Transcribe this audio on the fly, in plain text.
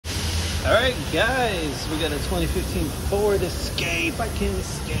Alright guys, we got a 2015 Ford Escape. I can't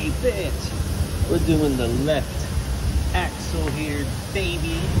escape it. We're doing the left axle here,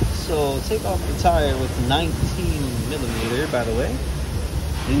 baby. So take off the tire with 19mm, by the way.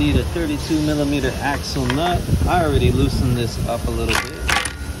 You need a 32mm axle nut. I already loosened this up a little bit.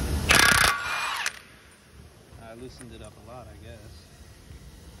 I loosened it up a lot, I guess.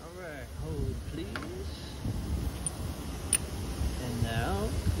 Alright, hold please. And now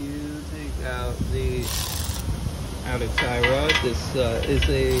you take out the outer tie rod. This is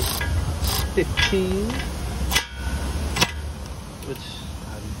a 15, which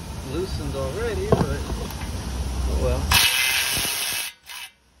I've loosened already, but oh well.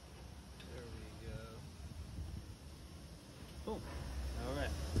 There we go. Boom. All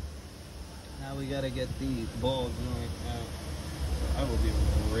right. Now we gotta get the ball joint out. I will be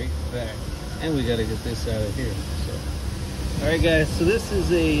right back. And we gotta get this out of here. So. Alright guys, so this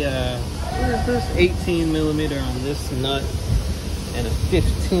is a, what is this? 18mm on this nut and a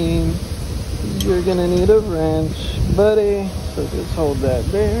 15. You're gonna need a wrench, buddy. So just hold that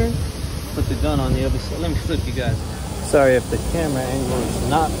there. Put the gun on the other side. Let me flip you guys. Sorry if the camera angle is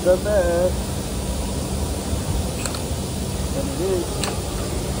not the best. But it is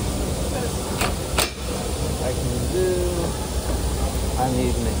the best I can do. I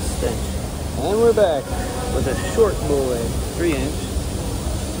need an extension. And we're back with a short boy, 3-inch.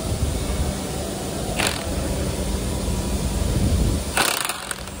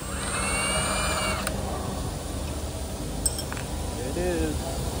 There it is.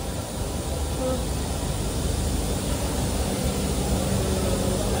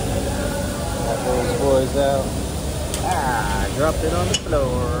 Got those boys out. Ah, I dropped it on the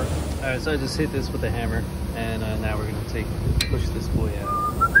floor. Alright, so I just hit this with a hammer, and now we're gonna push this boy out.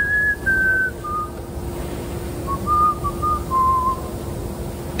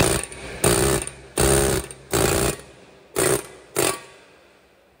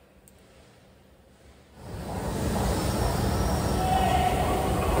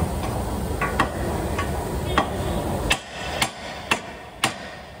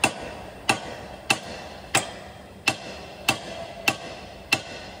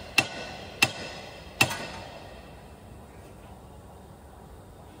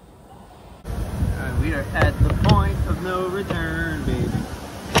 We are at the point of no return, baby.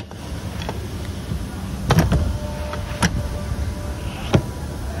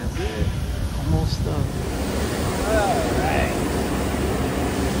 That's it. Almost done. Alright.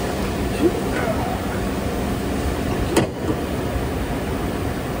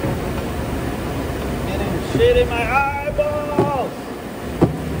 Getting shit in my eyeballs.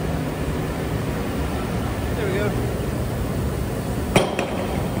 There we go.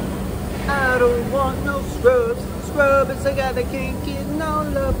 I don't want no scrubs. Scrub is a guy that can't get no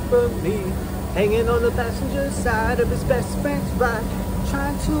love from me. Hanging on the passenger side of his best friend's ride,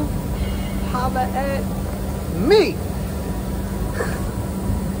 trying to holler at me.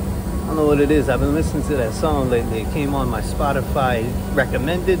 I don't know what it is. I've been listening to that song lately. It came on my Spotify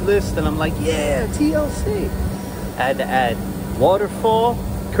recommended list, and I'm like, yeah, TLC. I had to add Waterfall,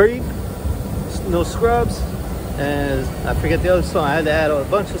 Creep, No Scrubs, and I forget the other song. I had to add a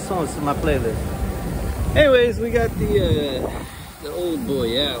bunch of songs to my playlist. Anyways, we got the old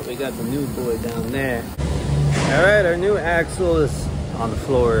boy out. We got the new boy down there. All right, our new axle is on the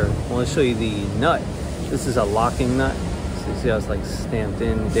floor. I want to show you the nut. This is a locking nut. So you see how it's like stamped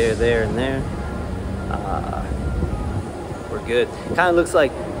in there, and there. We're good. Kind of looks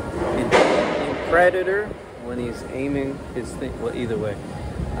like in Predator when he's aiming his thing. Well, either way.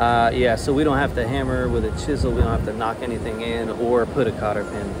 Yeah, so we don't have to hammer with a chisel. We don't have to knock anything in or put a cotter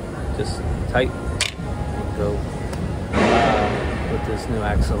pin. Just tight and go. Put this new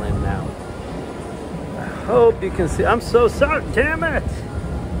axle in now. I hope you can see. I'm so sorry. Damn it!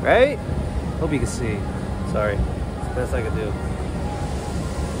 Right? Hope you can see. Sorry. It's the best I could do.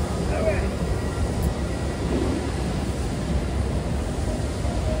 All right.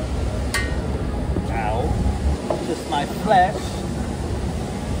 Ow. Just my flesh.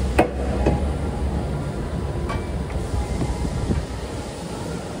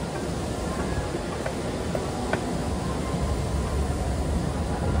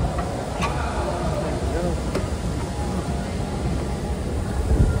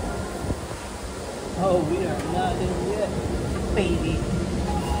 Oh, we are not in yet, baby.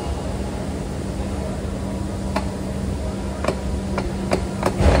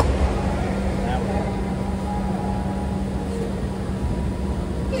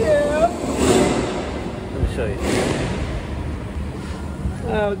 Yeah. Let me show you.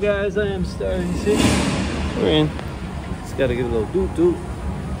 Oh, guys, I am starting to see. We're in. Just gotta give it a little doot doot.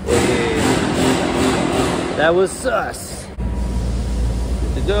 Hey, that was sus.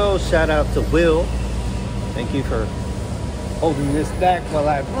 Good to go. Shout out to Will. Thank you for holding this back while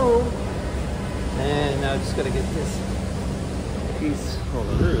I move. And now I just gotta get this piece on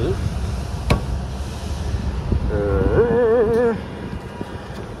the roof.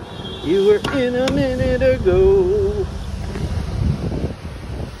 You were in a minute ago.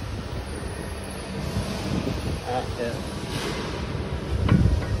 Yeah.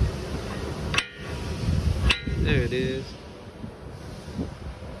 There it is.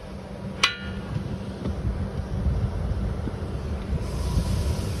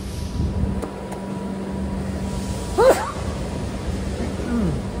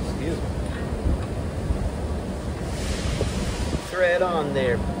 Excuse me. Thread on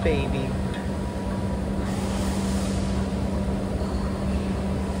there, baby.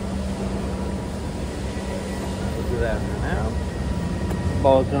 We'll do that for now.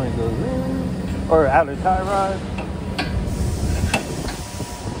 Ball joint goes in, or outer tie rod.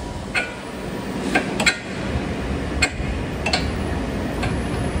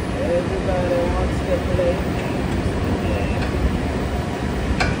 Everybody wants to play.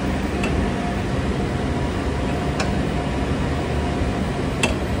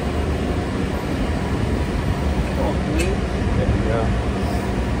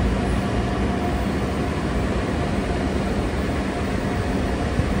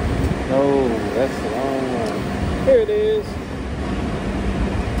 Oh, that's the wrong one. Here it is.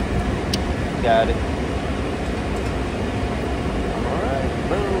 Got it. Alright,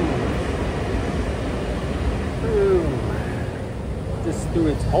 boom. Boom. Just through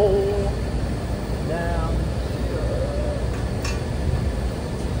its hole. Down.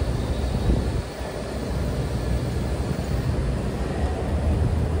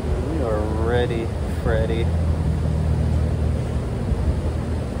 We are ready, Freddy.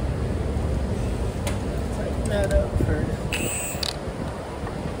 That up first.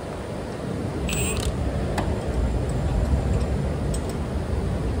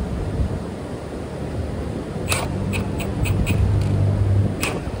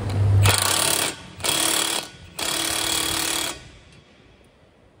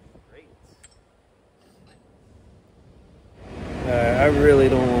 Great. I really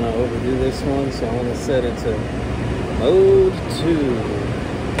don't want to overdo this one, so I'm going to set it to mode 2.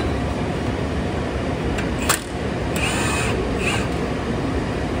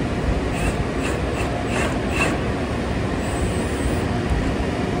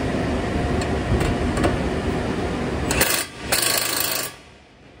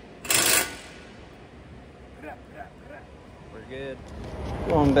 We're good.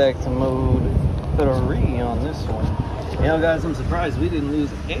 Going back to mode 3 on this one. You know, guys, I'm surprised we didn't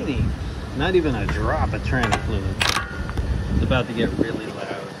lose any, not even a drop of tranny fluid. It's about to get really low.